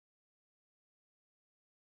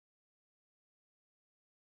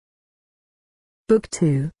Book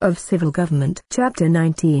 2 of Civil Government, Chapter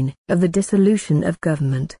 19 of the Dissolution of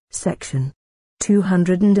Government, Section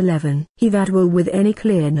 211. He that will with any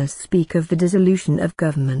clearness speak of the dissolution of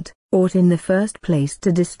government, ought in the first place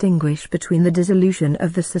to distinguish between the dissolution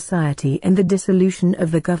of the society and the dissolution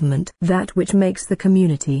of the government. That which makes the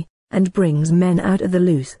community, and brings men out of the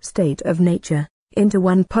loose state of nature, into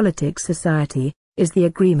one politic society, is the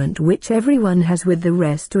agreement which everyone has with the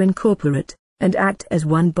rest to incorporate, and act as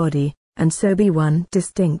one body, and so be one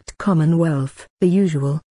distinct commonwealth. The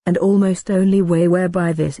usual, and almost only way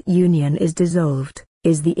whereby this union is dissolved,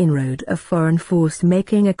 is the inroad of foreign force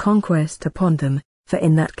making a conquest upon them, for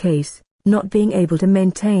in that case, not being able to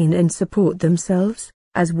maintain and support themselves,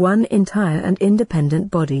 as one entire and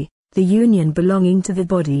independent body, the union belonging to the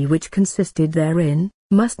body which consisted therein,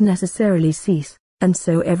 must necessarily cease, and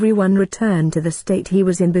so every one return to the state he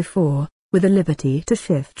was in before, with a liberty to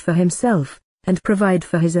shift for himself, and provide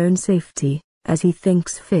for his own safety, as he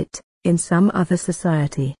thinks fit, in some other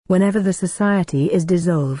society. Whenever the society is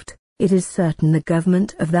dissolved, it is certain the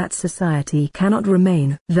government of that society cannot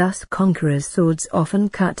remain. Thus conquerors' swords often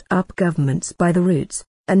cut up governments by the roots,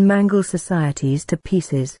 and mangle societies to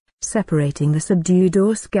pieces, separating the subdued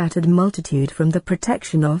or scattered multitude from the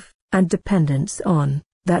protection of, and dependence on,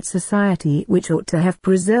 that society which ought to have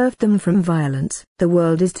preserved them from violence. The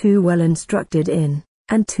world is too well instructed in,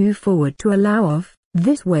 and too forward to allow of,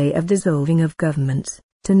 this way of dissolving of governments,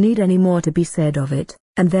 to need any more to be said of it,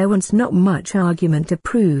 and there wants not much argument to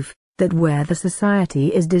prove, that where the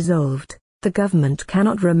society is dissolved, the government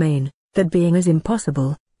cannot remain, that being as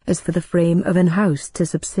impossible, as for the frame of an house to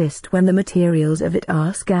subsist when the materials of it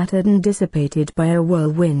are scattered and dissipated by a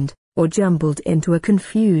whirlwind, or jumbled into a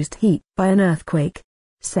confused heap by an earthquake.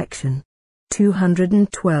 Section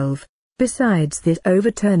 212. Besides this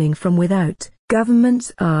overturning from without,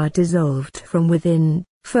 governments are dissolved from within.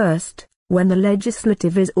 First, when the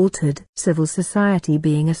legislative is altered, civil society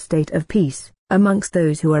being a state of peace, amongst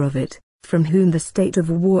those who are of it, from whom the state of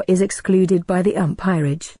war is excluded by the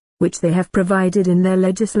umpirage, which they have provided in their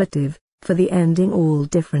legislative, for the ending all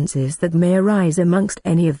differences that may arise amongst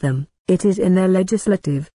any of them, it is in their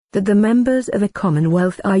legislative, that the members of a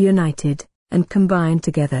commonwealth are united, and combined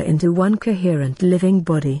together into one coherent living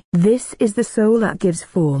body. This is the soul that gives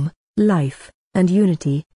form, life, and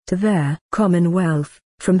unity, to their commonwealth.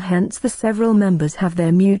 From hence the several members have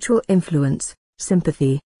their mutual influence,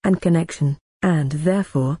 sympathy, and connection, and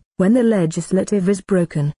therefore, when the legislative is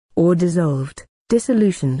broken, or dissolved,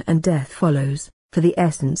 dissolution and death follows, for the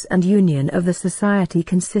essence and union of the society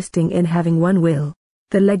consisting in having one will.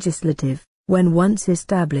 The legislative, when once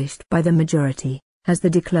established by the majority, has the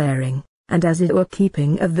declaring, and as it were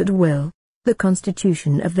keeping of that will. The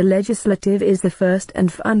constitution of the legislative is the first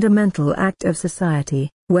and fundamental act of society,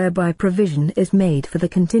 whereby provision is made for the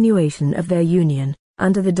continuation of their union,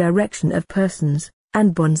 under the direction of persons,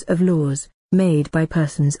 and bonds of laws, made by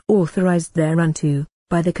persons authorized thereunto,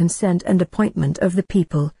 by the consent and appointment of the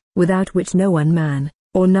people, without which no one man,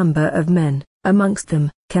 or number of men, amongst them,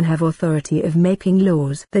 can have authority of making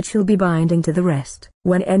laws that shall be binding to the rest.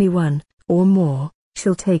 When any one, or more,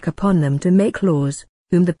 shall take upon them to make laws,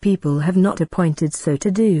 whom the people have not appointed so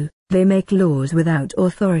to do, they make laws without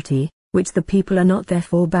authority, which the people are not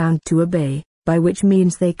therefore bound to obey, by which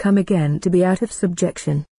means they come again to be out of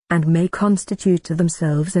subjection, and may constitute to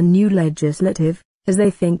themselves a new legislative, as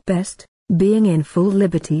they think best, being in full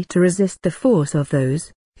liberty to resist the force of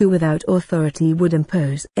those, who without authority would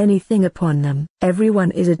impose anything upon them. Every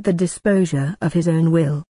one is at the disposure of his own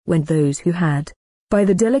will, when those who had, by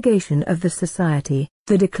the delegation of the society,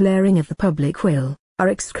 the declaring of the public will, are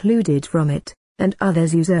excluded from it, and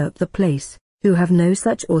others usurp the place, who have no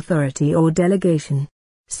such authority or delegation.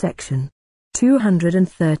 Section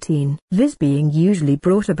 213. This being usually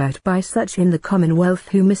brought about by such in the commonwealth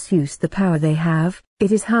who misuse the power they have,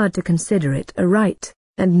 it is hard to consider it a right,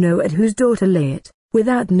 and know at whose door to lay it,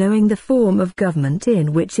 without knowing the form of government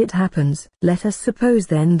in which it happens. Let us suppose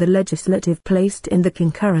then the legislative placed in the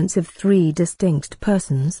concurrence of three distinct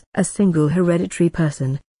persons, a single hereditary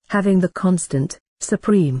person, having the constant,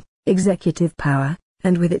 supreme, executive power,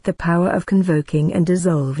 and with it the power of convoking and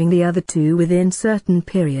dissolving the other two within certain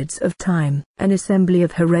periods of time, an assembly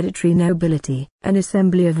of hereditary nobility, an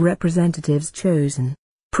assembly of representatives chosen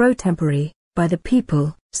pro tempore by the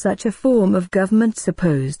people. Such a form of government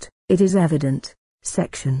supposed, it is evident.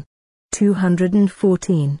 Section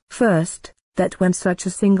 214. First, that when such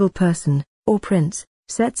a single person, or prince,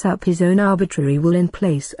 sets up his own arbitrary will in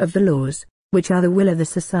place of the laws, which are the will of the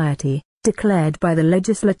society, declared by the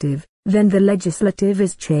legislative, then the legislative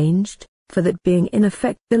is changed, for that being in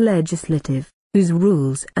effect the legislative, whose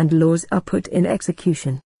rules and laws are put in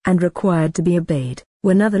execution, and required to be obeyed,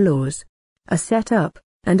 when other laws are set up,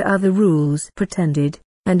 and other rules pretended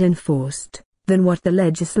and enforced, than what the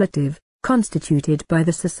legislative, constituted by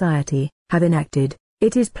the society, have enacted,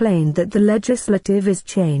 it is plain that the legislative is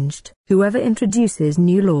changed. Whoever introduces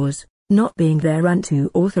new laws, not being thereunto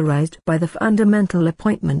authorized by the fundamental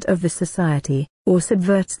appointment of the society, or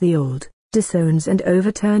subverts the old, disowns and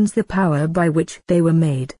overturns the power by which they were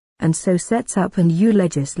made, and so sets up a new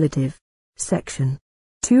legislative. Section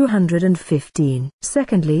 215.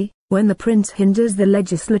 Secondly, when the prince hinders the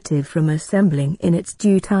legislative from assembling in its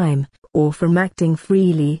due time, or from acting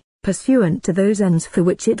freely, pursuant to those ends for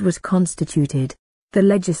which it was constituted, the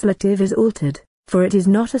legislative is altered, for it is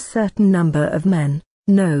not a certain number of men,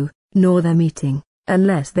 no, nor their meeting,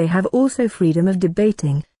 unless they have also freedom of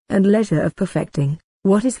debating, and leisure of perfecting,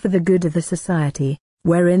 what is for the good of the society,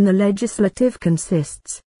 wherein the legislative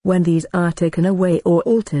consists, when these are taken away or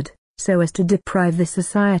altered, so as to deprive the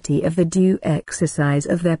society of the due exercise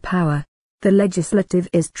of their power, the legislative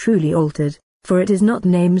is truly altered, for it is not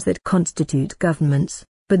names that constitute governments,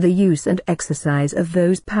 but the use and exercise of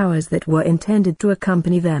those powers that were intended to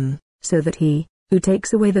accompany them, so that he, who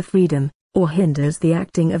takes away the freedom, or hinders the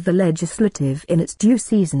acting of the legislative in its due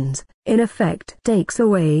seasons, in effect takes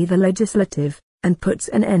away the legislative, and puts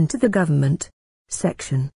an end to the government.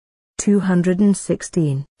 Section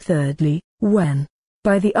 216. Thirdly, when,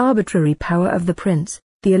 by the arbitrary power of the prince,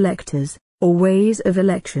 the electors, or ways of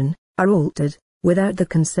election, are altered, without the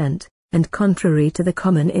consent, and contrary to the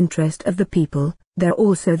common interest of the people, there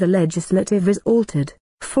also the legislative is altered.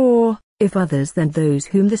 For, if others than those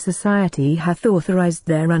whom the society hath authorized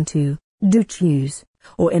thereunto, do choose,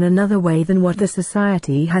 or in another way than what the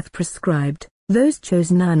society hath prescribed, those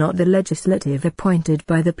chosen are not the legislative appointed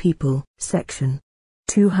by the people. Section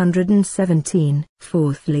 217.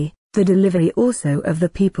 Fourthly, the delivery also of the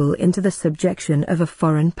people into the subjection of a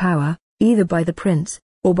foreign power, either by the prince,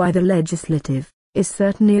 or by the legislative, is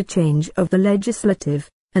certainly a change of the legislative,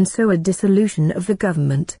 and so a dissolution of the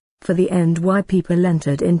government, for the end why people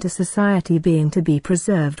entered into society being to be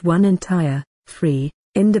preserved one entire, free,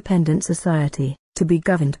 independent society, to be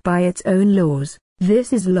governed by its own laws,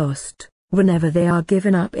 this is lost, whenever they are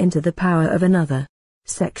given up into the power of another.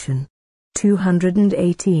 Section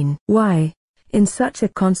 218. Why, in such a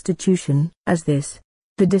constitution as this,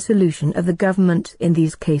 the dissolution of the government in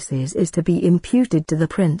these cases is to be imputed to the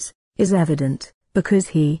prince, is evident, because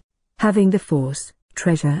he, having the force,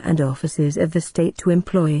 treasure and offices of the state to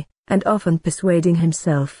employ, and often persuading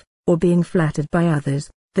himself, or being flattered by others,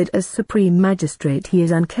 that as supreme magistrate he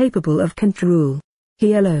is incapable of control,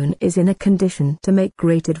 he alone is in a condition to make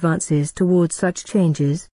great advances towards such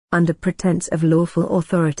changes, under pretence of lawful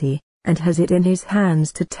authority, and has it in his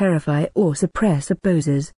hands to terrify or suppress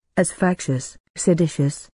opposers, as factious,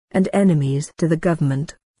 seditious, and enemies to the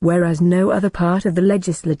government, whereas no other part of the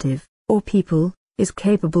legislative, or people, is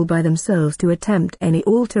capable by themselves to attempt any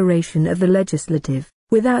alteration of the legislative,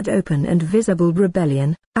 without open and visible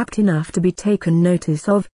rebellion, apt enough to be taken notice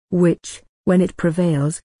of, which, when it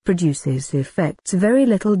prevails, produces effects very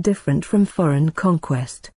little different from foreign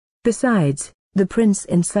conquest. Besides, the prince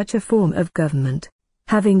in such a form of government,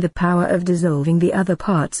 having the power of dissolving the other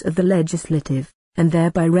parts of the legislative, and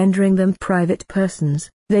thereby rendering them private persons,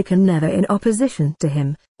 they can never in opposition to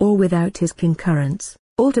him, or without his concurrence,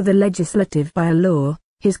 alter the legislative by a law,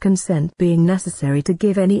 his consent being necessary to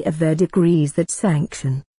give any of their decrees that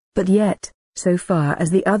sanction. But yet, so far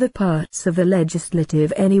as the other parts of the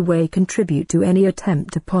legislative any way contribute to any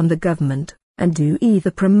attempt upon the government, and do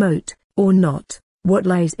either promote, or not, what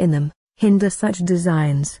lies in them, hinder such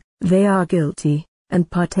designs, they are guilty, and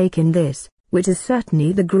partake in this, which is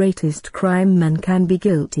certainly the greatest crime man can be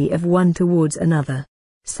guilty of one towards another.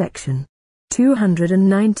 Section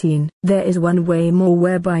 219. There is one way more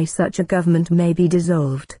whereby such a government may be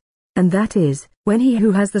dissolved, and that is, when he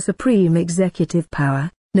who has the supreme executive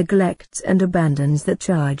power, neglects and abandons that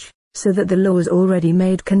charge, so that the laws already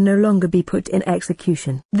made can no longer be put in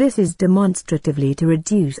execution. This is demonstratively to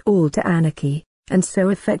reduce all to anarchy, and so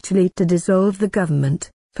effectually to dissolve the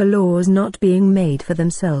government, for laws not being made for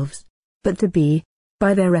themselves, but to be,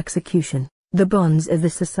 by their execution, the bonds of the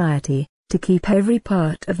society, to keep every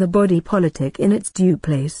part of the body politic in its due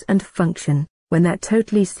place and function. When that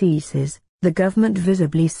totally ceases, the government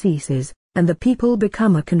visibly ceases, and the people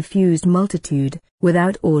become a confused multitude,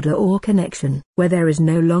 without order or connection, where there is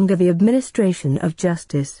no longer the administration of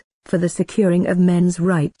justice, for the securing of men's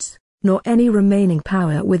rights, nor any remaining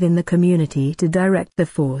power within the community to direct the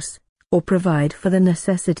force, or provide for the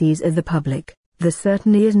necessities of the public. There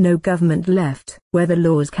certainly is no government left. Where the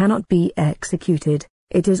laws cannot be executed,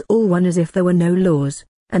 it is all one as if there were no laws,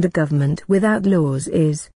 and a government without laws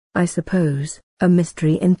is, I suppose, a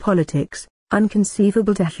mystery in politics,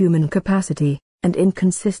 unconceivable to human capacity, and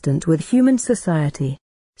inconsistent with human society.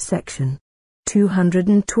 Section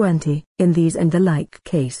 220. In these and the like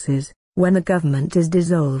cases, when a government is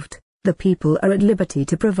dissolved, the people are at liberty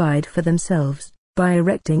to provide for themselves, by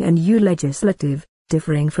erecting a new legislative,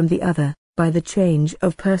 differing from the other, by the change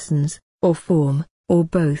of persons, or form, or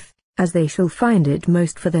both, as they shall find it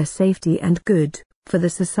most for their safety and good, for the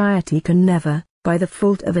society can never, by the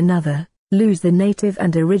fault of another, lose the native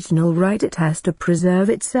and original right it has to preserve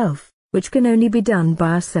itself, which can only be done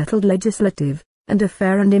by a settled legislative, and a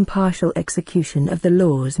fair and impartial execution of the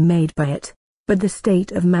laws made by it. But the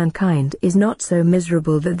state of mankind is not so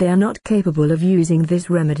miserable that they are not capable of using this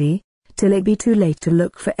remedy, till it be too late to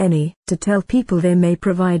look for any, to tell people they may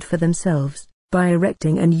provide for themselves, by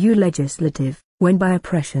erecting a new legislative, when by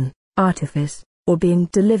oppression, artifice, or being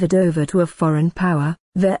delivered over to a foreign power,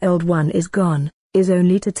 their old one is gone, is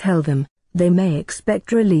only to tell them, they may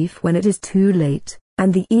expect relief when it is too late,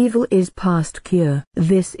 and the evil is past cure.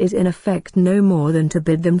 This is in effect no more than to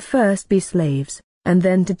bid them first be slaves, and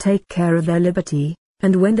then to take care of their liberty,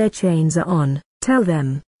 and when their chains are on, tell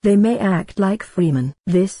them, they may act like freemen.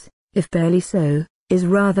 This, if barely so, is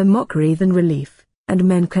rather mockery than relief, and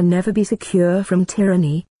men can never be secure from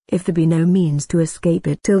tyranny, if there be no means to escape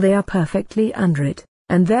it till they are perfectly under it,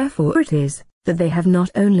 and therefore it is, that they have not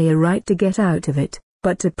only a right to get out of it,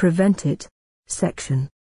 but to prevent it. Section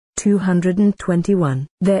 221.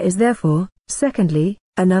 There is therefore, secondly,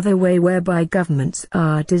 another way whereby governments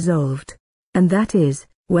are dissolved, and that is,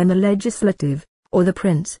 when the legislative, or the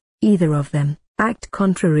prince, either of them, act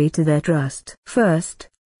contrary to their trust. First,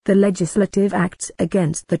 the legislative acts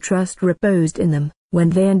against the trust reposed in them, when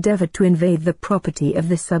they endeavor to invade the property of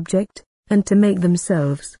the subject, and to make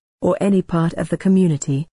themselves, or any part of the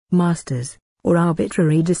community, masters, or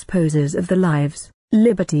arbitrary disposers of the lives,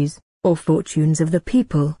 liberties, or fortunes of the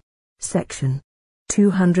people. Section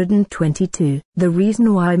 222. The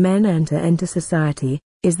reason why men enter into society,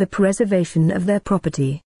 is the preservation of their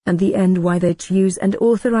property, and the end why they choose and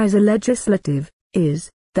authorize a legislative, is,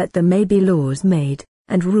 that there may be laws made,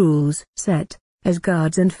 and rules set, as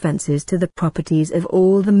guards and fences to the properties of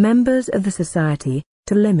all the members of the society,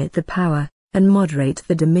 to limit the power, and moderate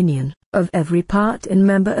the dominion, of every part and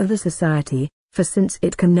member of the society, for since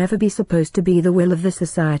it can never be supposed to be the will of the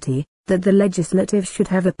society, that the legislative should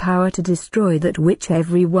have a power to destroy that which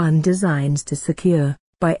every one designs to secure,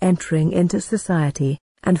 by entering into society,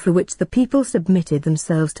 and for which the people submitted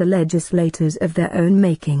themselves to legislators of their own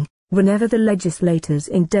making, whenever the legislators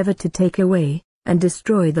endeavored to take away, and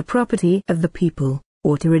destroy the property of the people,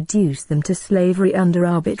 or to reduce them to slavery under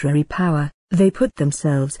arbitrary power, they put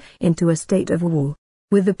themselves into a state of war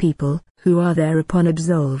with the people, who are thereupon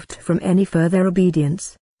absolved from any further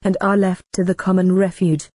obedience, and are left to the common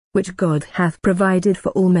refuge, which God hath provided for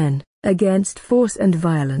all men, against force and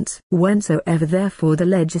violence. Whensoever therefore the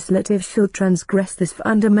legislative shall transgress this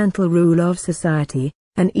fundamental rule of society,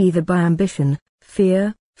 and either by ambition,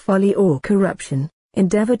 fear, folly or corruption,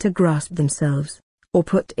 endeavor to grasp themselves, or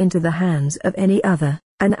put into the hands of any other,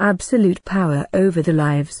 an absolute power over the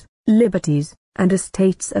lives, liberties, and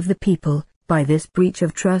estates of the people, by this breach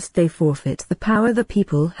of trust they forfeit the power the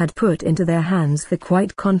people had put into their hands for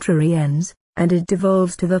quite contrary ends, and it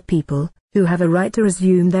devolves to the people, who have a right to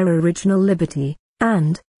resume their original liberty,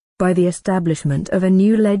 and, by the establishment of a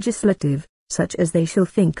new legislative, such as they shall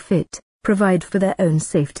think fit, provide for their own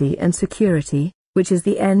safety and security, which is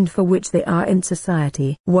the end for which they are in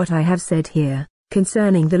society. What I have said here,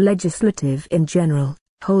 concerning the legislative in general,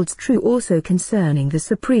 holds true also concerning the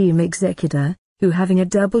supreme executor, who having a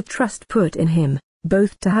double trust put in him,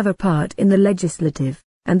 both to have a part in the legislative,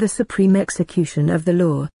 and the supreme execution of the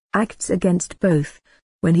law, acts against both,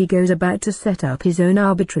 when he goes about to set up his own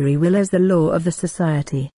arbitrary will as the law of the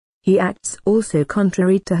society. He acts also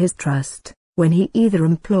contrary to his trust, when he either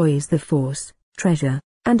employs the force, treasure,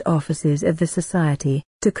 and offices of the society,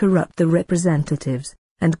 to corrupt the representatives,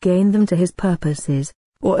 and gain them to his purposes,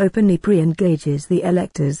 or openly pre-engages the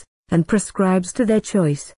electors, and prescribes to their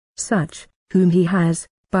choice, such, whom he has,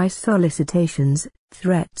 by solicitations,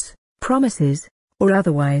 threats, promises, or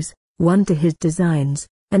otherwise, won to his designs,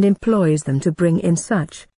 and employs them to bring in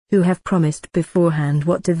such, who have promised beforehand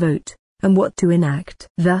what to vote, and what to enact.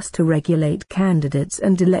 Thus to regulate candidates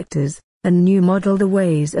and electors, and new model the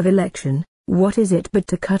ways of election, what is it but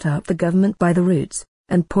to cut up the government by the roots,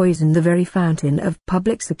 and poison the very fountain of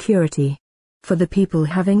public security? For the people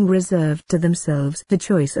having reserved to themselves the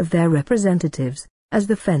choice of their representatives, as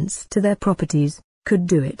the fence to their properties, could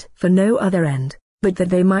do it for no other end, but that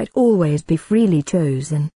they might always be freely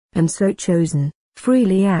chosen, and so chosen,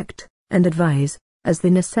 freely act, and advise, as the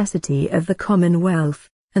necessity of the commonwealth,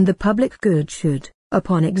 and the public good should,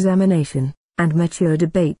 upon examination, and mature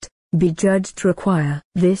debate, be judged to require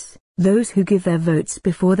this, those who give their votes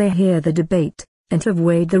before they hear the debate, and have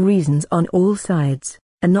weighed the reasons on all sides,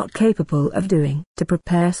 and not capable of doing, to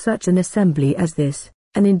prepare such an assembly as this,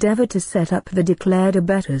 and endeavor to set up the declared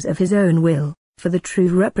abettors of his own will, for the true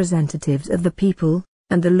representatives of the people,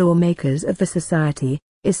 and the lawmakers of the society,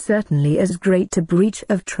 is certainly as great a breach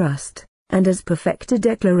of trust, and as perfect a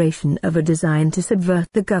declaration of a design to subvert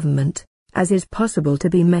the government, as is possible to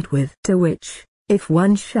be met with. To which, if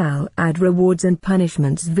one shall add rewards and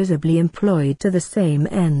punishments visibly employed to the same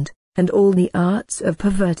end, and all the arts of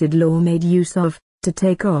perverted law made use of, to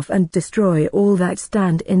take off and destroy all that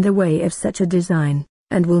stand in the way of such a design,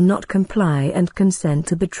 and will not comply and consent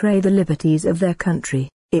to betray the liberties of their country,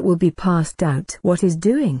 it will be past doubt what is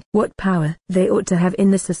doing, what power they ought to have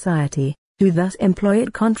in the society, who thus employ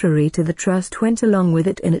it contrary to the trust went along with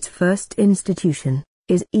it in its first institution,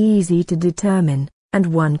 is easy to determine, and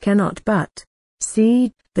one cannot but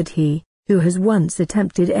see that he, who has once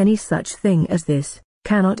attempted any such thing as this,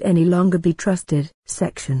 cannot any longer be trusted.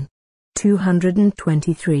 Section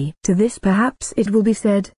 223. To this perhaps it will be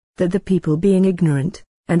said, that the people being ignorant,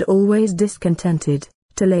 and always discontented,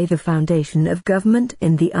 to lay the foundation of government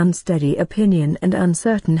in the unsteady opinion and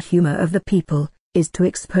uncertain humor of the people, is to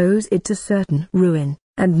expose it to certain ruin,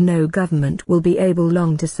 and no government will be able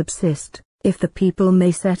long to subsist, if the people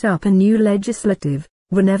may set up a new legislative,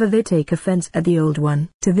 whenever they take offense at the old one.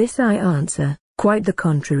 To this I answer, quite the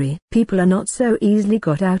contrary. People are not so easily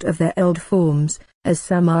got out of their old forms, as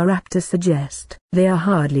some are apt to suggest. They are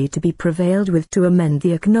hardly to be prevailed with to amend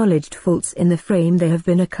the acknowledged faults in the frame they have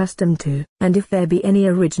been accustomed to, and if there be any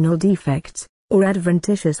original defects, or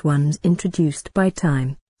adventitious ones introduced by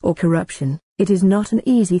time, or corruption, it is not an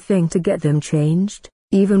easy thing to get them changed,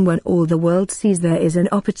 even when all the world sees there is an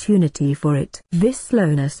opportunity for it. This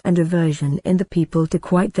slowness and aversion in the people to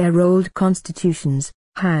quite their old constitutions,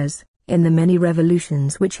 has, in the many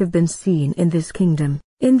revolutions which have been seen in this kingdom,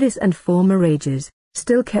 in this and former ages,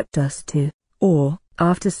 still kept us to, or,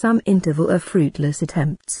 after some interval of fruitless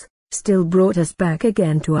attempts, still brought us back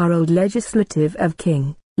again to our old legislative of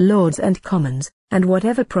king, lords and commons, and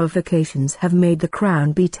whatever provocations have made the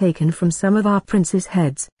crown be taken from some of our princes'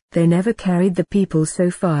 heads, they never carried the people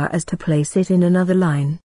so far as to place it in another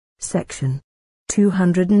line. Section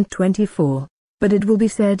 224. But it will be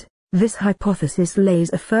said, this hypothesis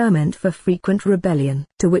lays a ferment for frequent rebellion.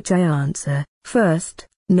 To which I answer, first,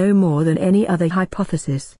 no more than any other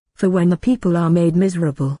hypothesis, for when the people are made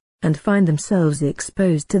miserable, and find themselves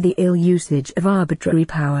exposed to the ill usage of arbitrary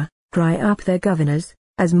power, cry up their governors,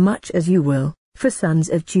 as much as you will, for sons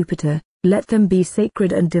of Jupiter, let them be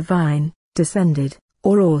sacred and divine, descended,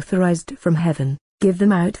 or authorized from heaven, give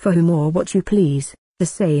them out for whom or what you please, the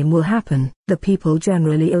same will happen. The people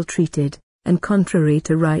generally ill-treated, and contrary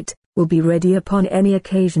to right, will be ready upon any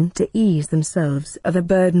occasion to ease themselves of a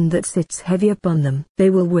burden that sits heavy upon them. They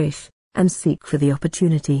will wish, and seek for the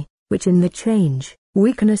opportunity, which in the change,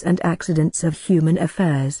 weakness and accidents of human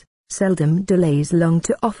affairs, seldom delays long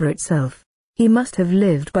to offer itself. He must have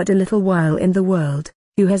lived but a little while in the world,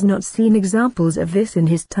 who has not seen examples of this in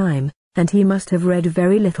his time, and he must have read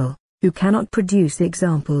very little, who cannot produce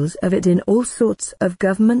examples of it in all sorts of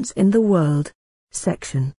governments in the world.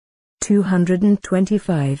 Section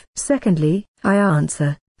 225. Secondly, I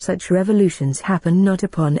answer, such revolutions happen not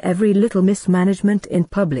upon every little mismanagement in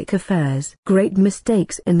public affairs, great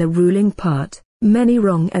mistakes in the ruling part, many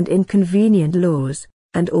wrong and inconvenient laws,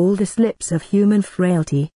 and all the slips of human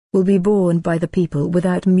frailty, will be borne by the people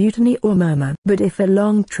without mutiny or murmur. But if a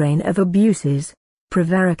long train of abuses,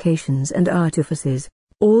 prevarications and artifices,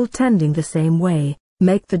 all tending the same way,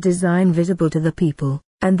 make the design visible to the people,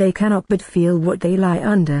 and they cannot but feel what they lie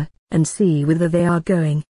under, and see whither they are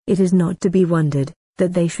going, it is not to be wondered,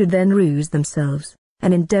 that they should then ruse themselves,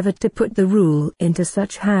 and endeavor to put the rule into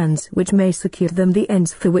such hands which may secure them the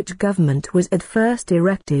ends for which government was at first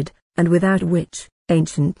erected, and without which,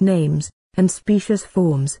 ancient names, and specious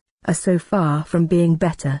forms, are so far from being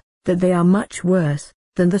better, that they are much worse,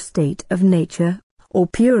 than the state of nature, or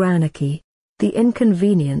pure anarchy, the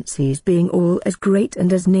inconveniencies being all as great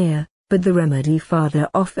and as near, but the remedy farther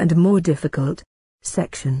off and more difficult.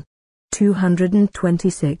 Section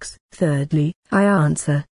 226. Thirdly, I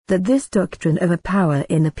answer, that this doctrine of a power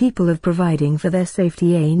in the people of providing for their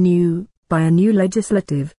safety anew, by a new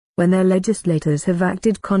legislative, when their legislators have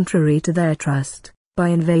acted contrary to their trust, by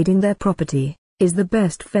invading their property, is the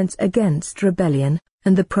best fence against rebellion,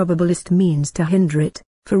 and the probablest means to hinder it,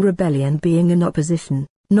 for rebellion being an opposition,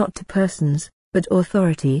 not to persons, but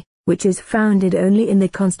authority, which is founded only in the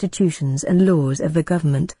constitutions and laws of the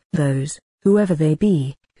government. Those, whoever they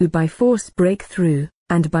be, who by force break through,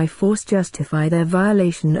 and by force justify their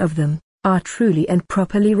violation of them, are truly and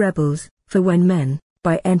properly rebels, for when men,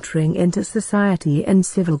 by entering into society and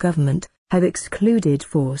civil government, have excluded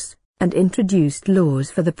force, and introduced laws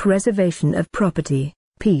for the preservation of property,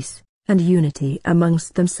 peace, and unity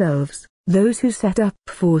amongst themselves, those who set up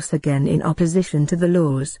force again in opposition to the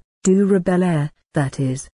laws, do rebel, that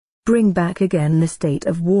is, bring back again the state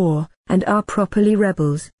of war, and are properly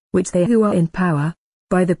rebels, which they who are in power,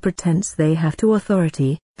 by the pretense they have to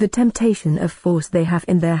authority, the temptation of force they have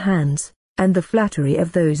in their hands, and the flattery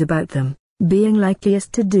of those about them, being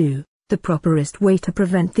likeliest to do, the properest way to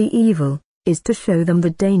prevent the evil, is to show them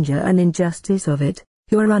the danger and injustice of it,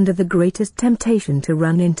 who are under the greatest temptation to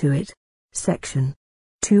run into it. Section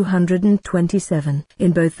 227.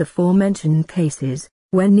 In both the forementioned cases,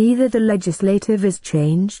 when neither the legislative is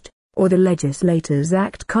changed, or the legislators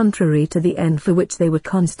act contrary to the end for which they were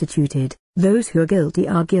constituted, those who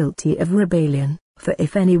are guilty of rebellion, for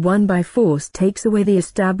if any one by force takes away the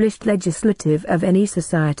established legislative of any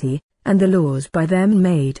society, and the laws by them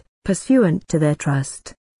made, pursuant to their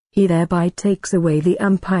trust, he thereby takes away the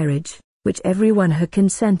umpirage, which every one had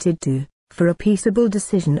consented to, for a peaceable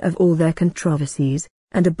decision of all their controversies,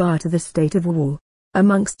 and a bar to the state of war.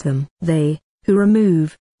 Amongst them, they, who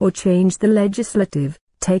remove, or change the legislative,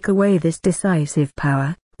 take away this decisive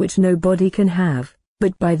power, which nobody can have,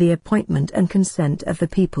 but by the appointment and consent of the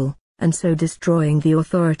people, and so destroying the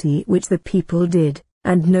authority which the people did,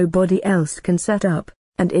 and nobody else can set up,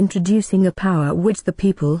 and introducing a power which the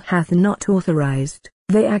people hath not authorized,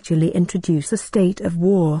 they actually introduce a state of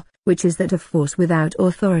war, which is that of force without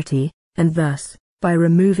authority, and thus, by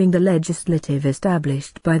removing the legislative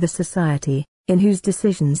established by the society, in whose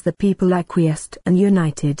decisions the people acquiesced and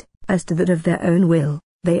united, as to that of their own will,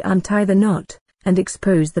 they untie the knot, and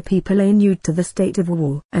expose the people anew to the state of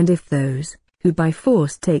war. And if those, who by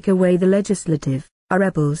force take away the legislative, are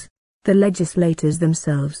rebels, the legislators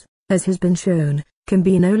themselves, as has been shown, can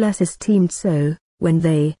be no less esteemed so, when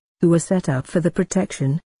they, who were set up for the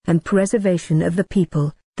protection and preservation of the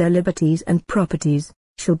people, their liberties and properties,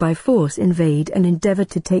 shall by force invade and endeavor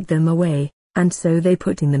to take them away, and so they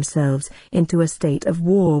putting themselves into a state of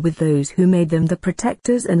war with those who made them the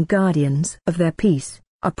protectors and guardians of their peace,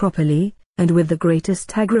 are properly, and with the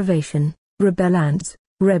greatest aggravation, rebellants,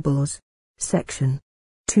 rebels. Section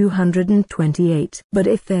 228. But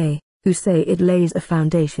if they, who say it lays a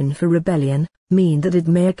foundation for rebellion, mean that it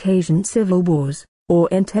may occasion civil wars, or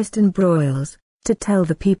intestine broils, to tell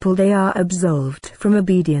the people they are absolved from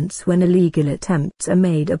obedience when illegal attempts are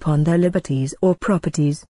made upon their liberties or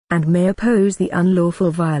properties, and may oppose the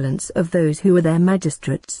unlawful violence of those who are their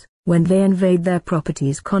magistrates, when they invade their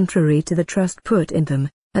properties contrary to the trust put in them,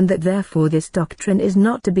 and that therefore this doctrine is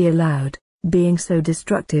not to be allowed, being so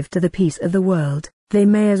destructive to the peace of the world, they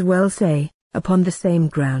may as well say, upon the same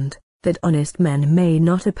ground, that honest men may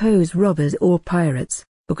not oppose robbers or pirates,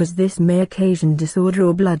 because this may occasion disorder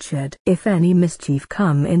or bloodshed. If any mischief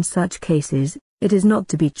come in such cases, it is not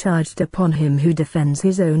to be charged upon him who defends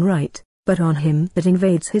his own right, but on him that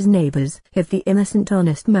invades his neighbor's. If the innocent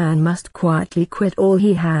honest man must quietly quit all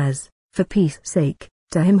he has, for peace sake,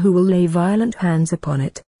 to him who will lay violent hands upon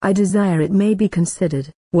it, I desire it may be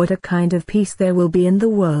considered, what a kind of peace there will be in the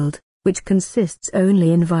world, which consists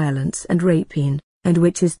only in violence and rapine, and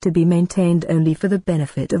which is to be maintained only for the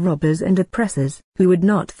benefit of robbers and oppressors, who would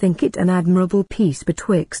not think it an admirable peace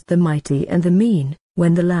betwixt the mighty and the mean,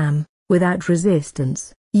 when the lamb, without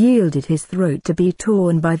resistance, yielded his throat to be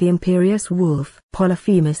torn by the imperious wolf.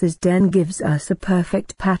 Polyphemus's den gives us a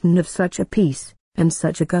perfect pattern of such a peace, and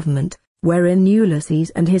such a government, wherein Ulysses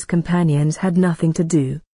and his companions had nothing to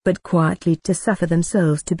do, but quietly to suffer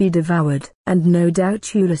themselves to be devoured. And no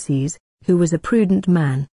doubt Ulysses, who was a prudent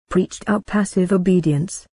man, preached up passive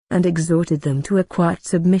obedience, and exhorted them to a quiet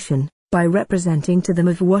submission, by representing to them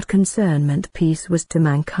of what concernment peace was to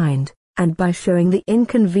mankind, and by showing the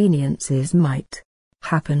inconveniences might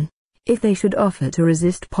happen, if they should offer to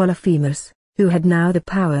resist Polyphemus, who had now the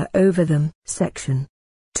power over them. Section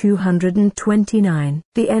 229.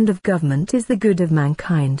 The end of government is the good of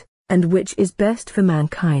mankind, and which is best for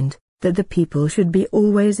mankind, that the people should be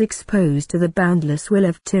always exposed to the boundless will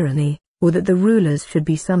of tyranny, or that the rulers should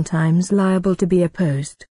be sometimes liable to be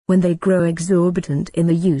opposed, when they grow exorbitant in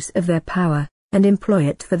the use of their power, and employ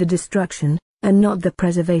it for the destruction, and not the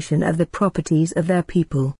preservation of the properties of their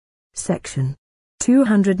people. Section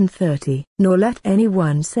 230. Nor let any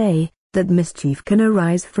one say, that mischief can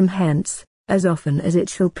arise from hence, as often as it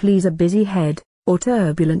shall please a busy head, or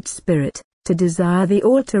turbulent spirit, to desire the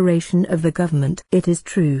alteration of the government. It is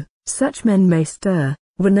true, Such men may stir,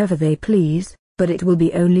 whenever they please, but it will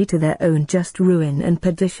be only to their own just ruin and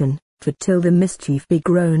perdition, for till the mischief be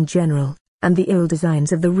grown general, and the ill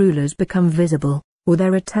designs of the rulers become visible, or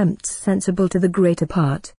their attempts sensible to the greater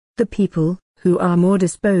part, the people, who are more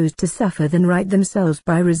disposed to suffer than right themselves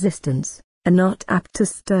by resistance, are not apt to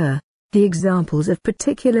stir. The examples of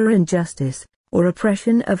particular injustice, or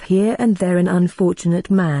oppression of here and there an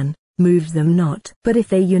unfortunate man, moves them not. But if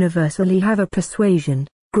they universally have a persuasion,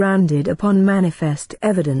 grounded upon manifest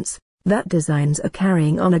evidence, that designs are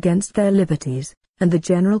carrying on against their liberties, and the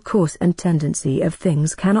general course and tendency of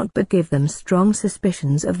things cannot but give them strong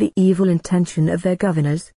suspicions of the evil intention of their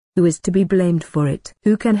governors, who is to be blamed for it?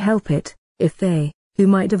 Who can help it, if they, who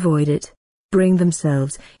might avoid it, bring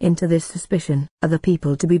themselves into this suspicion? Are the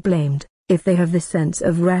people to be blamed, if they have the sense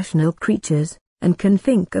of rational creatures, and can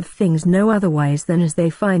think of things no otherwise than as they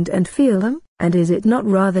find and feel them? And is it not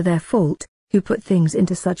rather their fault, who put things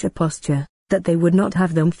into such a posture, that they would not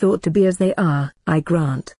have them thought to be as they are? I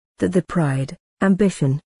grant, that the pride,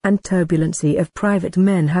 ambition, and turbulency of private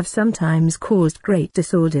men have sometimes caused great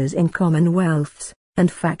disorders in commonwealths, and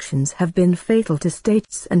factions have been fatal to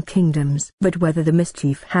states and kingdoms. But whether the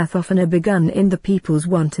mischief hath oftener begun in the people's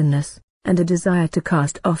wantonness, and a desire to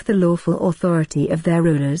cast off the lawful authority of their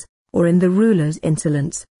rulers, or in the rulers'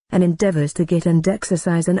 insolence, and endeavors to get and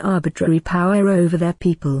exercise an arbitrary power over their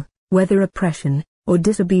people, whether oppression, or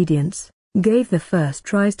disobedience, gave the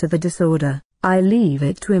first rise to the disorder, I leave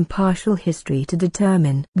it to impartial history to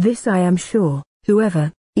determine. This I am sure,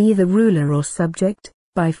 whoever, either ruler or subject,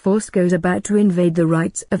 by force goes about to invade the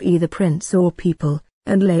rights of either prince or people,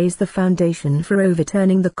 and lays the foundation for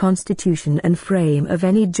overturning the constitution and frame of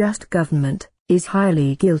any just government, is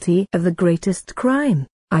highly guilty of the greatest crime,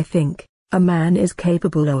 I think, a man is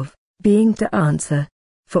capable of, being to answer,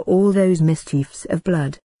 for all those mischiefs of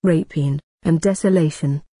blood, rapine, and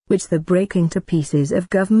desolation, which the breaking to pieces of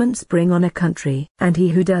governments bring on a country. And he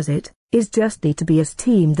who does it, is justly to be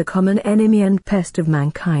esteemed the common enemy and pest of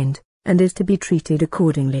mankind, and is to be treated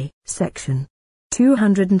accordingly. Section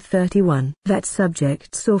 231. That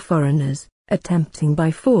subjects or foreigners, attempting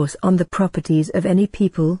by force on the properties of any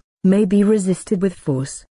people, may be resisted with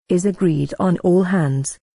force, is agreed on all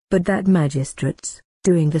hands, but that magistrates,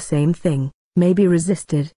 doing the same thing, may be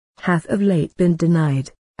resisted, hath of late been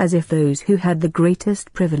denied, as if those who had the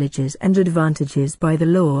greatest privileges and advantages by the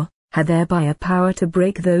law, had thereby a power to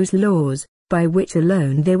break those laws, by which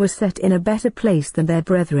alone they were set in a better place than their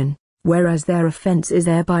brethren, whereas their offense is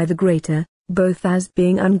thereby the greater, both as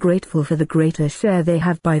being ungrateful for the greater share they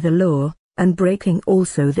have by the law, and breaking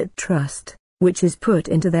also that trust, which is put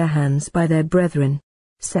into their hands by their brethren.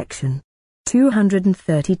 Section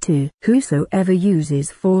 232. Whosoever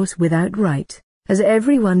uses force without right, as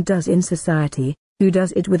everyone does in society, who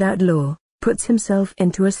does it without law, puts himself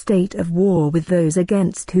into a state of war with those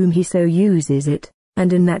against whom he so uses it,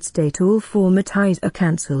 and in that state all former ties are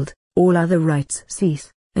cancelled, all other rights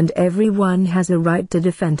cease, and every one has a right to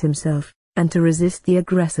defend himself, and to resist the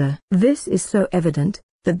aggressor. This is so evident,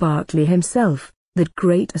 that Berkeley himself, that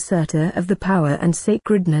great asserter of the power and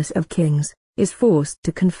sacredness of kings, is forced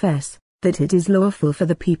to confess, that it is lawful for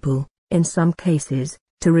the people, in some cases,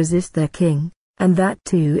 to resist their king, and that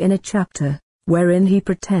too in a chapter, wherein he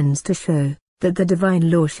pretends to show, that the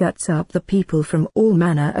divine law shuts up the people from all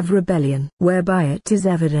manner of rebellion, whereby it is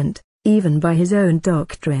evident, even by his own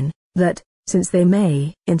doctrine, that, since they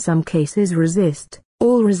may, in some cases resist,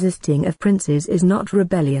 all resisting of princes is not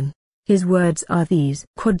rebellion. His words are these: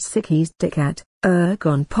 Quod sicis dicat,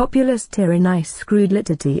 ergon populus tyrannis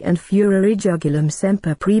scrudilitati and furore jugulum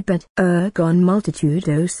semper prebet, ergon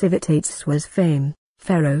multitudo civitates suas fame,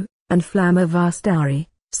 ferro, and flamma vastari,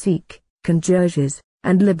 sic, conjurges,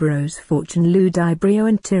 and liberos fortune ludibrio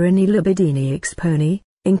and tyranny libidini exponi,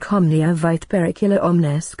 incomnia vit pericula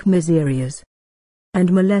omnesque miserias. And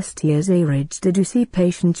molestias erige deduci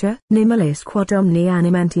patientia, nimiles quod omni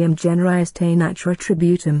animantium generis te natura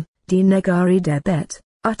tributum, de negari debet,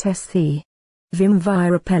 utesthi. Vim vi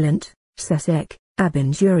repellent, sesec, ab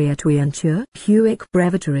injuria tuiantur, huic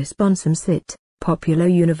brevitor responsum sit, populo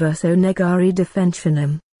universo negari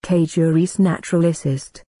defensionum, que juris naturalis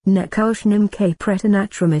est, nec ultionum que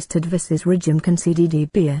preternaturum est adversis regim concedidi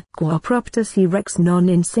bia, qua propter si rex non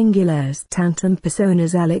in singulares tantum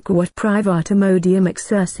personas aliquot privatum odium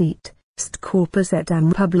exercit, st corpus et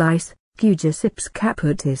am publis, cujas ips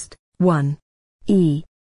caput est, 1. E.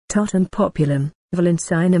 Totum populum,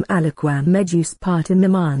 valencinum aliquam medius partem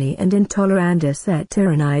imani and intolerandus et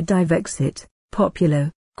tyranniae divexit,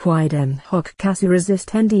 populo, quidem hoc casi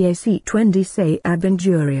resistendiae sit twendice ab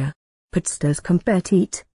injuria. Putstas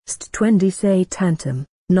competit, st twendice tantum,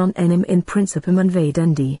 non enim in principum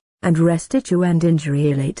invadendi, and restituend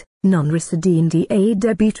injurielate, non recidendi a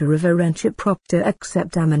debita reverentia propter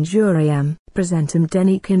acceptam injuriam, presentum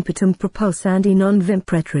denic impetum propulsandi non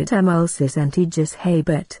vimpretrit emulsis antigus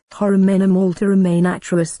habet. Horumenum alterum me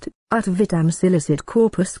naturist, ut vitam silicit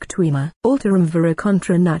corpuscuima. Alterum vera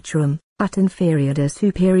contra naturam, ut inferior de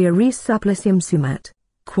superiori supplicium sumat.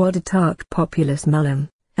 Quod attac populus malum,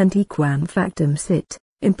 antiquam factum sit,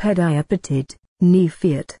 impedia petid, ni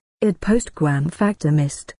fiat, id postquam factum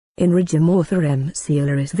ist, in regim authorem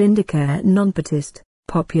celeris vindicat non potist,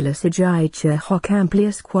 populus agiatur hoc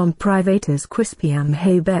amplius quam privatus quispiam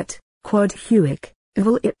habet, quod huic,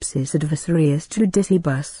 vol ipsis adversarius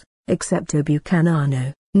judicibus, excepto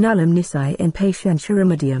Buchanano, nullum nisi in patientia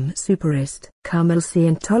remedium superist. Cum si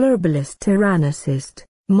intolerabilis tyrannus est,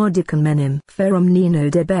 modicum menem ferum nino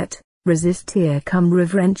debet, resistia cum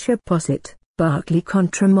reverentia possit, Barclay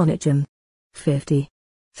contra monigem. 50.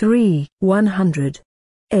 3. 100.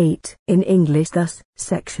 8. In English thus,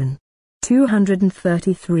 section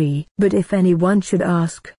 233. But if anyone should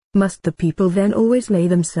ask, must the people then always lay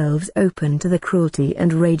themselves open to the cruelty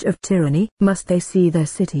and rage of tyranny? Must they see their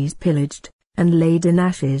cities pillaged, and laid in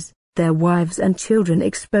ashes, their wives and children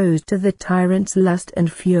exposed to the tyrant's lust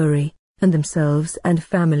and fury, and themselves and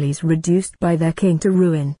families reduced by their king to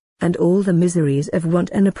ruin, and all the miseries of want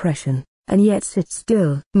and oppression, and yet sit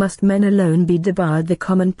still? Must men alone be debarred the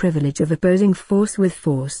common privilege of opposing force with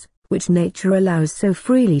force, which nature allows so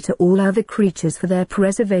freely to all other creatures for their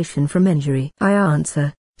preservation from injury? I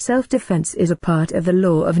answer, self-defense is a part of the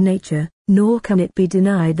law of nature, nor can it be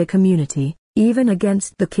denied the community, even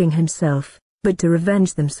against the king himself, but to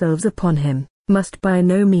revenge themselves upon him, must by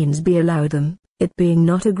no means be allowed them, it being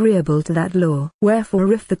not agreeable to that law.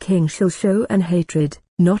 Wherefore if the king shall show an hatred,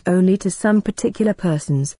 not only to some particular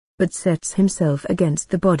persons, but sets himself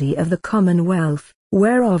against the body of the commonwealth,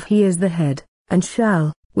 whereof he is the head, and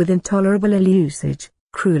shall, with intolerable ill usage,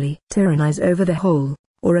 cruelly tyrannize over the whole,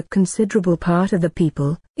 or a considerable part of the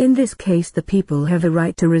people, in this case the people have a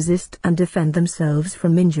right to resist and defend themselves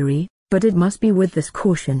from injury, but it must be with this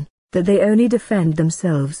caution, that they only defend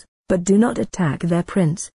themselves, but do not attack their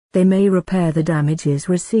prince. They may repair the damages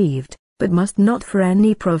received, but must not for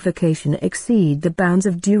any provocation exceed the bounds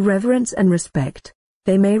of due reverence and respect.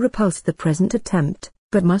 They may repulse the present attempt,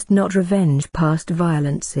 but must not revenge past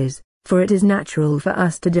violences, for it is natural for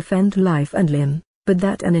us to defend life and limb, but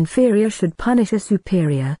that an inferior should punish a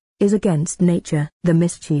superior, is against nature. The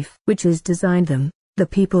mischief which is designed them, the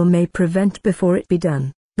people may prevent before it be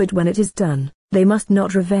done, but when it is done, they must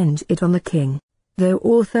not revenge it on the king, though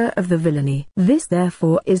author of the villainy. This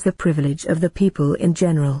therefore is the privilege of the people in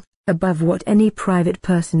general, above what any private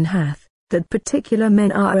person hath, that particular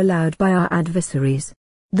men are allowed by our adversaries,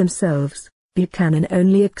 themselves, Buchanan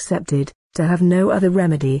only excepted, to have no other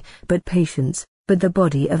remedy but patience, but the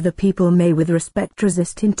body of the people may with respect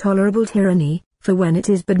resist intolerable tyranny, for when it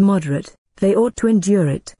is but moderate, they ought to endure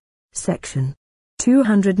it. Section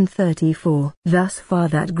 234. Thus far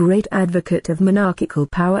that great advocate of monarchical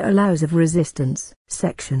power allows of resistance.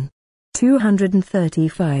 Section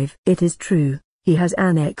 235. It is true, he has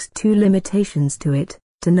annexed two limitations to it,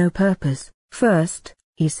 to no purpose. First,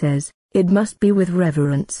 he says, it must be with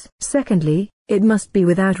reverence. Secondly, it must be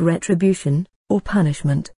without retribution, or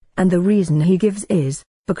punishment, and the reason he gives is,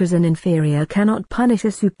 because an inferior cannot punish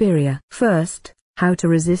a superior. First, how to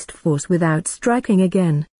resist force without striking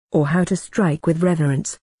again, or how to strike with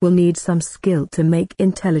reverence, will need some skill to make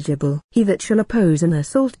intelligible. He that shall oppose an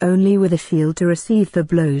assault only with a shield to receive the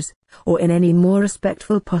blows, or in any more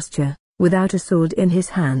respectful posture, without a sword in his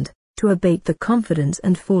hand, to abate the confidence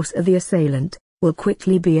and force of the assailant, will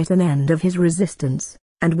quickly be at an end of his resistance,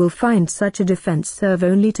 and will find such a defense serve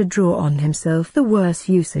only to draw on himself the worse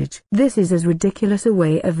usage. This is as ridiculous a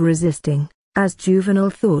way of resisting, as Juvenal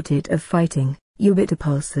thought it of fighting, ubita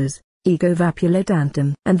pulses, ego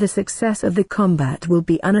vapuletantum, and the success of the combat will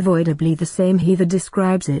be unavoidably the same. He that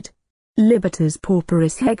describes it, libertas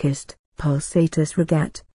pauperis hecist, pulsatus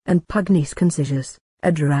regat, and pugnis concisus,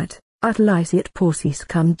 adorat, ut licet porsis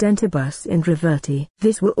cum dentibus introverti.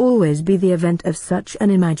 This will always be the event of such an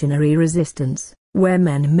imaginary resistance, where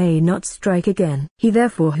men may not strike again. He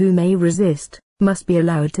therefore who may resist, must be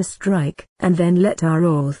allowed to strike, and then let our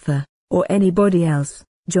author, or anybody else,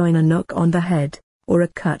 join a knock on the head, or a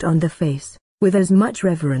cut on the face, with as much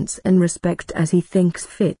reverence and respect as he thinks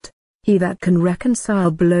fit. He that can reconcile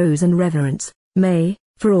blows and reverence, may,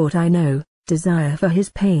 for aught I know, desire for his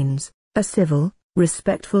pains, a civil,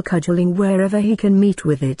 respectful cudgeling wherever he can meet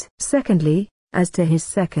with it. Secondly, as to his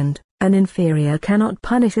second, an inferior cannot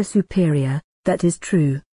punish a superior, that is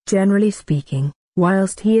true, generally speaking,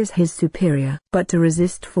 whilst he is his superior. But to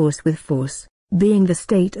resist force with force, being the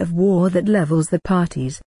state of war that levels the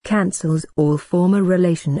parties, cancels all former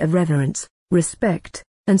relation of reverence, respect,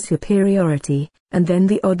 and superiority, and then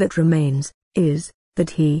the odd that remains, is, that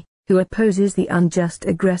he, who opposes the unjust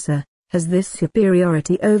aggressor, has this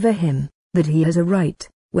superiority over him, that he has a right,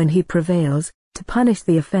 when he prevails, to punish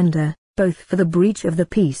the offender, both for the breach of the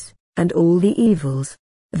peace, and all the evils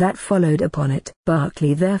that followed upon it.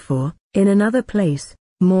 Berkeley therefore, in another place,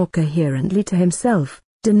 more coherently to himself,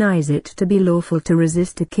 denies it to be lawful to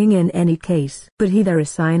resist a king in any case. But he there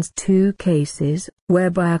assigns two cases,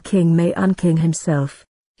 whereby a king may unking himself.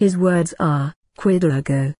 His words are, quid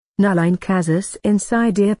ergo, nullin casus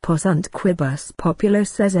insidia possunt quibus populo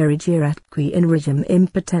caesarigerat qui in regim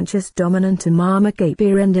impotentius dominantum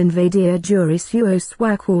armicapir and invadia juris suos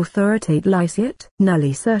quac authoritate liceat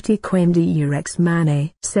nulli certi quem de iurex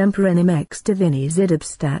mane semper enim ex divinis id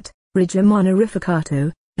obstat, regim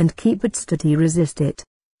honorificato, and keepit stati resistit.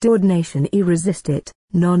 Ordination e resistit,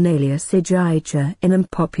 non alias egiatur inum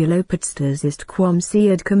populo podstas ist quam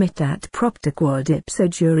sead committat propter quod ipso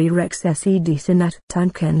juri rex esse desinat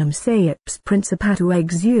tancenum se ips principato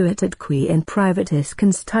exuit et qui in privatis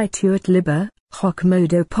constituit liber, hoc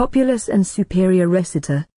modo populus and superior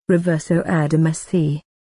recita, reverso adem esse.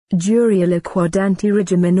 Juria liquadanti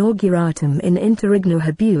regim inauguratum in interregno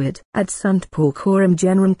habuit, ad sunt paucorum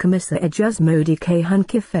generum commissa ejus modice hunc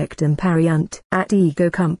effectum pariant, at ego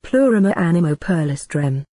cum plurima animo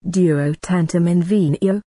perlustrem, duo tantum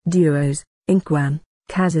invenio, duos, inquam,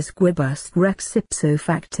 casus quibus rex ipso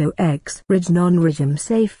facto ex reg non regim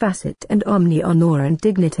se facit and omni honor and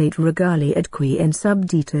dignitate regali et qui in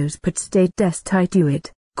subditos put state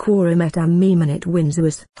destituit, quorum et ammemanit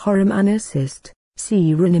winsuus horum anasist.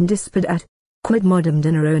 Si renim dispedat, quid modum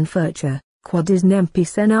dinero infertur, quod is nempi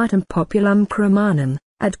senatum populum chromanum,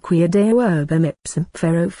 ad quia deo urbem ipsum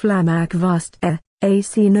ferro flammac vast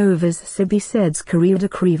ac novas sibi seds carrida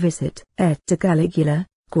crevisit, et de Caligula,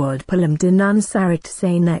 quod polum denunsarit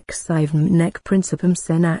se nex saevum nec principum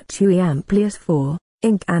senatui amplius for,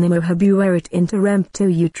 inc animo habuerit interempto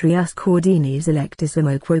utrias cordinis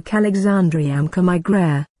electissimo quoque Alexandriam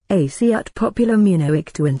comigrare, ac ut populum uno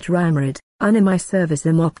ictuant rimerid. Animae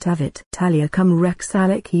servicem optavit talia cum rex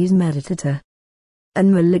alicis meditata.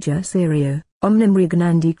 An religia serio, omnem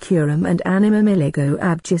regnandi curum and animum illego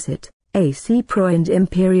abjicit, ac proind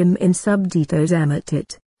imperium in subditos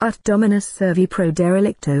emitit, ut dominus servi pro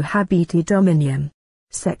derelicto habiti dominium.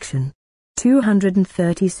 Section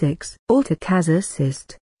 236. Alter casus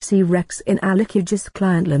ist, si rex in alicigis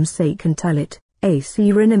clientlum se contulit,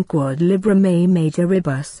 ac renem quod librum a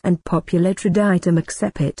majoribus and popula traditum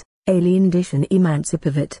accepit. Aliendition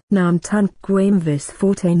emancipavit nam tanquam vis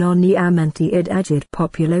forte non amanti id agit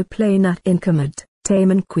populo planat incomod,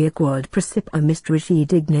 tamen quia quod precipua mistrigi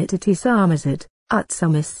dignitatis armasit, ut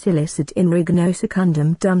summus silicit in regno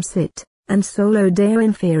secundum dum sit, and solo deo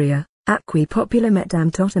inferior, acqui populum et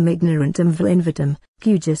am totum ignorantum invitum,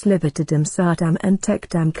 cujus libertatum sartam and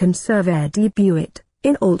tectam conservare debuit,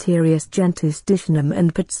 in alterius gentis ditionum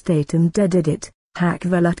and podstatum dedidit. Hac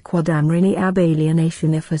velut quod amrini ab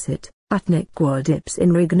alienation efficit, ut nec quod ips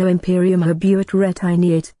in regno imperium habuit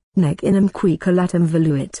retineat, nec inum qui collatum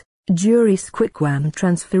voluit, juris quicquam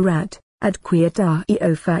transferat, ad quiet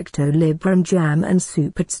eo facto librum jam and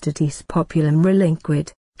superstitis populum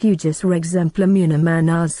relinquit, cujus rexemplum unum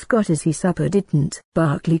annals Scotis he suppositant.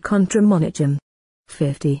 Berkeley contra monachum.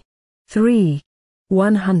 50. 3.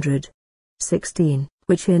 116,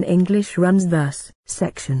 which in English runs thus,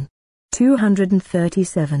 section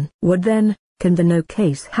 237. What then, can the no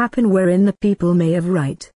case happen wherein the people may of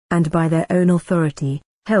right, and by their own authority,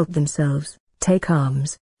 help themselves, take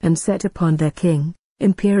arms, and set upon their king,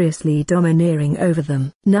 imperiously domineering over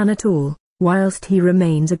them? None at all, whilst he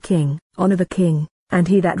remains a king, honor the king, and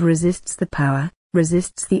he that resists the power,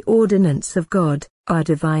 resists the ordinance of God, are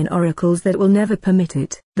divine oracles that will never permit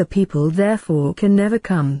it. The people therefore can never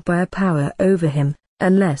come by a power over him,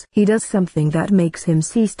 unless he does something that makes him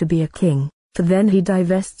cease to be a king, for then he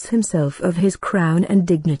divests himself of his crown and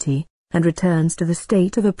dignity, and returns to the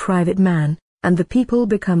state of a private man, and the people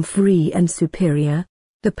become free and superior,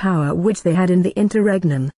 the power which they had in the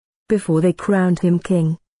interregnum, before they crowned him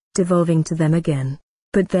king, devolving to them again.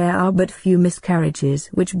 But there are but few miscarriages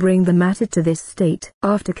which bring the matter to this state.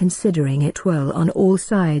 After considering it well on all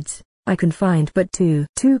sides, I can find but two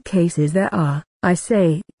cases there are, I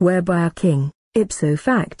say, whereby a king, ipso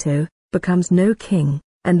facto, becomes no king,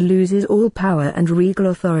 and loses all power and regal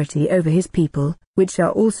authority over his people, which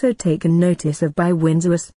are also taken notice of by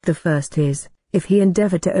Winsuus. The first is, if he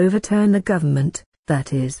endeavor to overturn the government,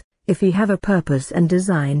 that is, if he have a purpose and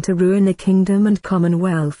design to ruin the kingdom and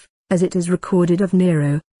commonwealth, as it is recorded of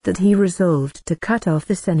Nero, that he resolved to cut off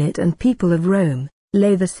the Senate and people of Rome,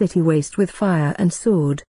 lay the city waste with fire and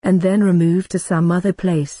sword, and then remove to some other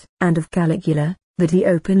place. And of Caligula, that he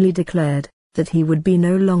openly declared, that he would be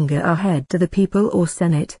no longer a head to the people or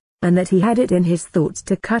Senate, and that he had it in his thoughts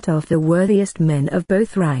to cut off the worthiest men of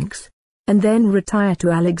both ranks, and then retire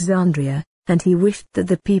to Alexandria, and he wished that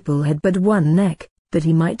the people had but one neck, that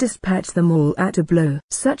he might dispatch them all at a blow.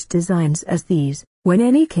 Such designs as these, when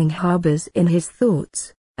any king harbors in his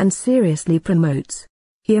thoughts, and seriously promotes,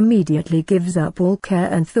 he immediately gives up all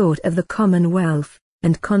care and thought of the commonwealth,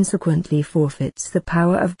 and consequently forfeits the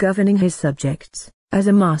power of governing his subjects, as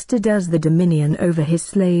a master does the dominion over his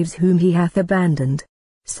slaves whom he hath abandoned.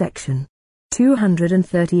 Section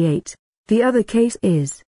 238. The other case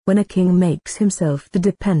is, when a king makes himself the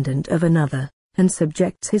dependent of another, and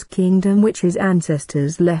subjects his kingdom which his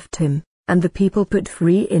ancestors left him, and the people put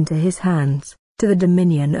free into his hands, to the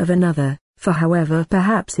dominion of another, for however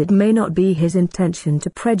perhaps it may not be his intention to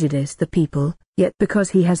prejudice the people, yet because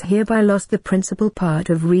he has hereby lost the principal part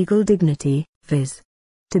of regal dignity, viz.,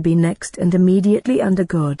 to be next and immediately under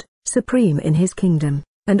God, supreme in his kingdom,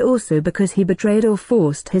 and also because he betrayed or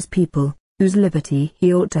forced his people, whose liberty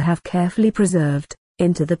he ought to have carefully preserved,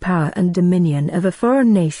 into the power and dominion of a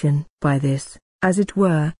foreign nation, by this, as it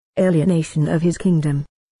were, alienation of his kingdom.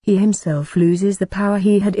 He himself loses the power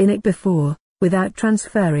he had in it before, without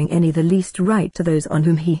transferring any the least right to those on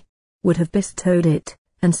whom he would have bestowed it,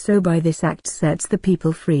 and so by this act sets the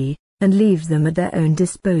people free, and leaves them at their own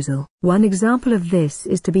disposal. One example of this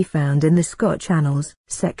is to be found in the Scotch Annals,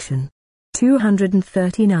 section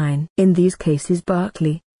 239. In these cases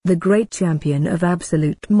Berkeley, the great champion of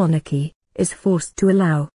absolute monarchy, is forced to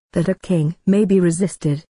allow that a king may be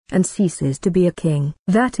resisted, and ceases to be a king.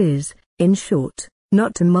 That is, in short,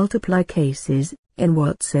 not to multiply cases, in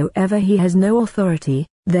whatsoever he has no authority,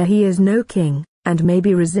 there he is no king, and may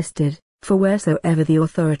be resisted, for wheresoever the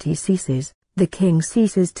authority ceases, the king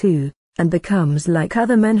ceases too, and becomes like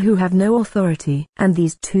other men who have no authority. And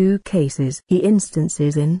these two cases he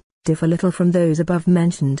instances in, differ little from those above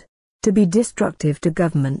mentioned, to be destructive to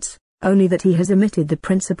governments, only that he has omitted the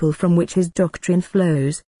principle from which his doctrine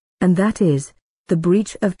flows, and that is, the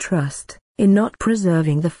breach of trust, in not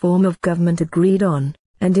preserving the form of government agreed on,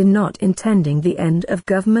 and in not intending the end of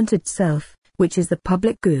government itself, which is the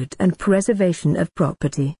public good and preservation of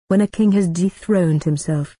property. When a king has dethroned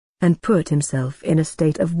himself, and put himself in a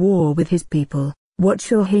state of war with his people, what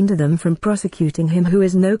shall hinder them from prosecuting him who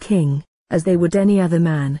is no king, as they would any other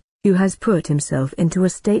man, who has put himself into a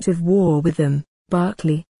state of war with them?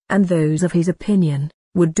 Berkeley, and those of his opinion,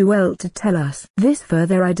 would do well to tell us. This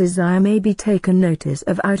further I desire may be taken notice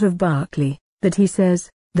of out of Berkeley, that he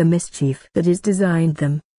says, the mischief that is designed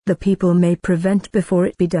them, the people may prevent before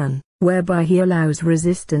it be done, whereby he allows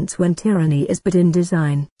resistance when tyranny is but in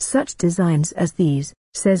design. Such designs as these,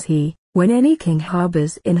 says he, when any king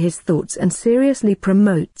harbors in his thoughts and seriously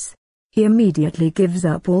promotes, he immediately gives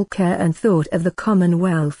up all care and thought of the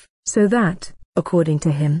commonwealth, so that, according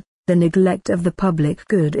to him, the neglect of the public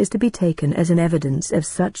good is to be taken as an evidence of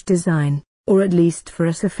such design, or at least for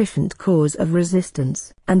a sufficient cause of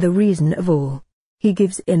resistance. And the reason of all, he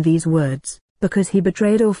gives in these words, because he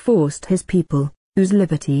betrayed or forced his people, whose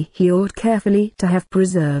liberty he ought carefully to have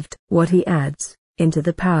preserved. What he adds, into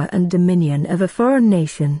the power and dominion of a foreign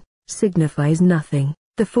nation, signifies nothing,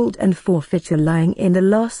 the fault and forfeiture lying in the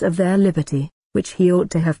loss of their liberty, which he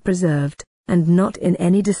ought to have preserved, and not in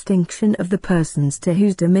any distinction of the persons to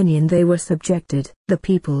whose dominion they were subjected. The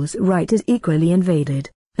people's right is equally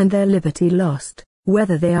invaded, and their liberty lost,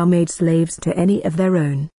 whether they are made slaves to any of their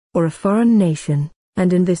own, or a foreign nation,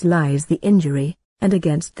 and in this lies the injury, and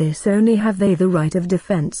against this only have they the right of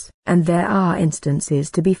defense. And there are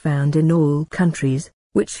instances to be found in all countries,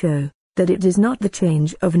 which show, that it is not the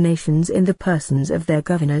change of nations in the persons of their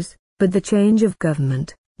governors, but the change of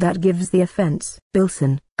government, that gives the offense.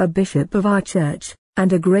 Bilson, a bishop of our church,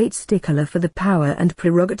 and a great stickler for the power and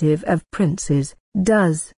prerogative of princes,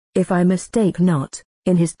 does, if I mistake not,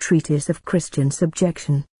 in his treatise of Christian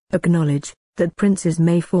subjection, acknowledge, that princes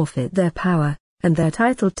may forfeit their power, and their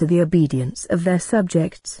title to the obedience of their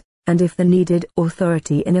subjects, and if the needed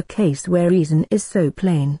authority in a case where reason is so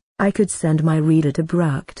plain, I could send my reader to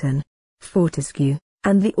Bracton, Fortescue,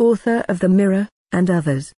 and the author of the Mirror, and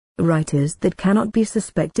others, writers that cannot be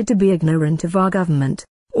suspected to be ignorant of our government,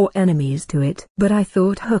 or enemies to it. But I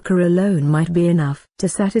thought Hooker alone might be enough to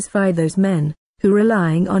satisfy those men, who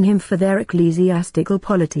relying on him for their ecclesiastical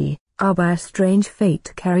polity, are by a strange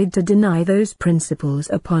fate carried to deny those principles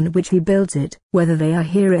upon which he builds it, whether they are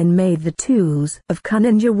herein made the tools of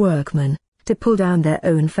cunning workmen, to pull down their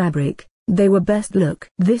own fabric, they were best look.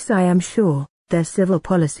 This I am sure, Their civil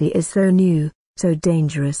policy is so new, so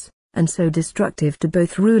dangerous, and so destructive to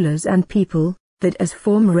both rulers and people, that as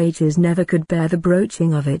former ages never could bear the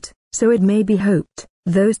broaching of it, so it may be hoped,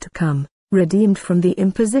 those to come, redeemed from the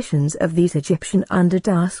impositions of these Egyptian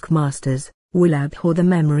under-taskmasters, will abhor the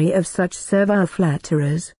memory of such servile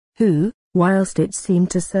flatterers, who, whilst it seemed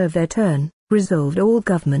to serve their turn, resolved all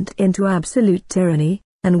government into absolute tyranny,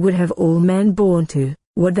 and would have all men born to,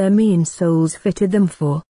 what their mean souls fitted them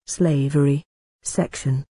for, slavery.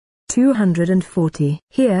 Section 240.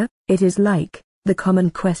 Here, it is like, the common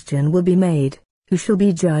question will be made, who shall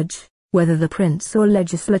be judge, whether the prince or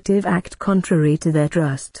legislative act contrary to their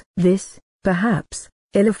trust? This, perhaps,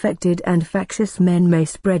 ill-affected and factious men may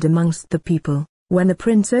spread amongst the people, when the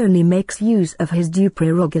prince only makes use of his due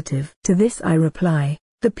prerogative. To this I reply,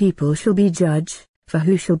 the people shall be judge, for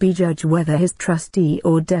who shall be judge whether his trustee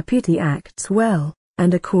or deputy acts well,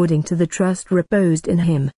 and according to the trust reposed in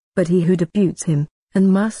him, but he who deputes him,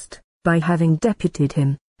 and must, by having deputed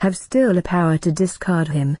him, have still a power to discard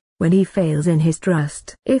him, when he fails in his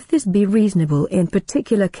trust. If this be reasonable in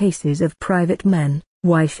particular cases of private men,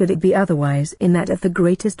 why should it be otherwise in that of the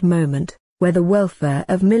greatest moment, where the welfare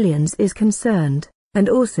of millions is concerned, and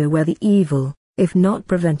also where the evil, if not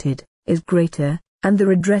prevented, is greater, and the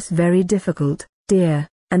redress very difficult, dear,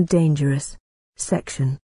 and dangerous?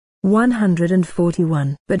 Section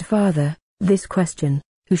 141. But farther, this question,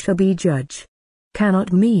 who shall be judge,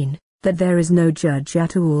 cannot mean that there is no judge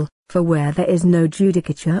at all, for where there is no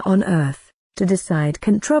judicature on earth, to decide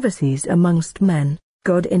controversies amongst men,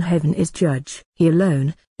 God in heaven is judge. He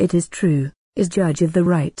alone, it is true, is judge of the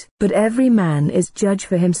right. But every man is judge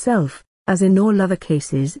for himself, as in all other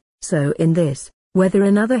cases, so in this, whether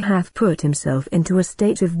another hath put himself into a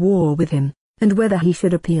state of war with him, and whether he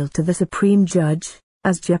should appeal to the supreme judge,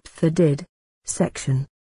 as Jephthah did. Section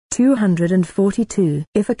 242.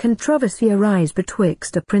 If a controversy arise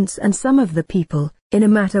betwixt a prince and some of the people, in a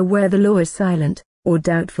matter where the law is silent, or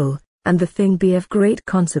doubtful, and the thing be of great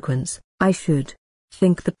consequence, I should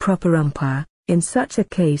think the proper umpire, in such a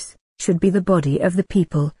case, should be the body of the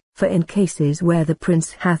people, for in cases where the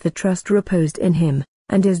prince hath a trust reposed in him,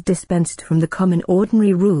 and is dispensed from the common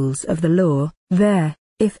ordinary rules of the law, there,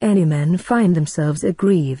 if any men find themselves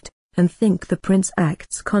aggrieved, and think the prince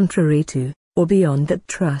acts contrary to, or beyond that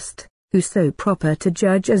trust, who so proper to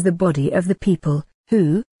judge as the body of the people,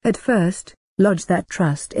 who, at first, lodged that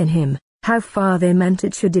trust in him, how far they meant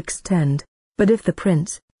it should extend. But if the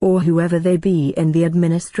prince, or whoever they be in the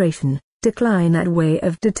administration, decline that way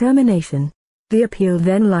of determination, the appeal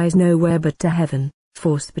then lies nowhere but to heaven,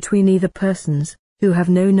 force between either persons, who have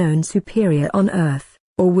no known superior on earth,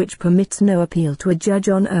 or which permits no appeal to a judge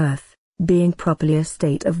on earth, being properly a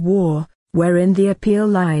state of war, wherein the appeal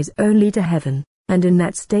lies only to heaven, and in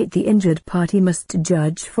that state the injured party must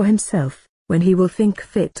judge for himself, when he will think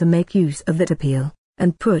fit to make use of that appeal,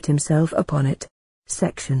 and put himself upon it.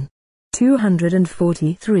 Section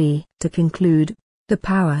 243. To conclude, the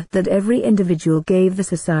power that every individual gave the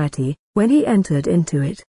society, when he entered into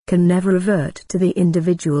it, can never revert to the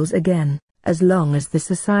individuals again, as long as the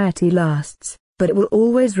society lasts, but it will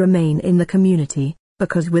always remain in the community,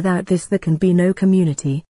 because without this there can be no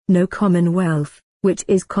community, no commonwealth, which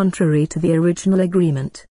is contrary to the original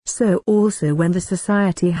agreement. So also when the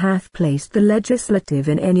society hath placed the legislative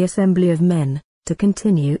in any assembly of men, to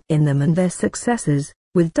continue in them and their successors,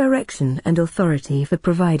 with direction and authority for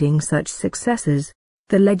providing such successors,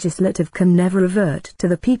 the legislative can never revert to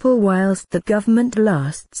the people whilst the government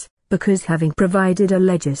lasts, because having provided a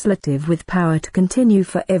legislative with power to continue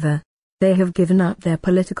forever, they have given up their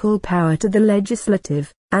political power to the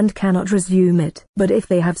legislative, and cannot resume it. But if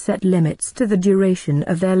they have set limits to the duration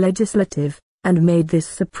of their legislative, and made this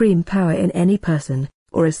supreme power in any person,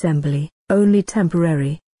 or assembly, only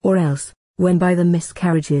temporary, or else, when by the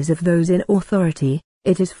miscarriages of those in authority,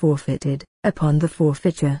 it is forfeited, upon the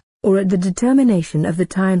forfeiture, or at the determination of the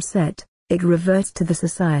time set, it reverts to the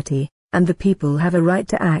society, and the people have a right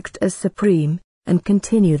to act as supreme, and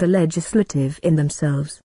continue the legislative in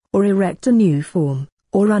themselves, or erect a new form,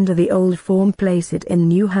 or under the old form place it in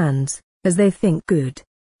new hands, as they think good.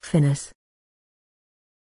 Finis.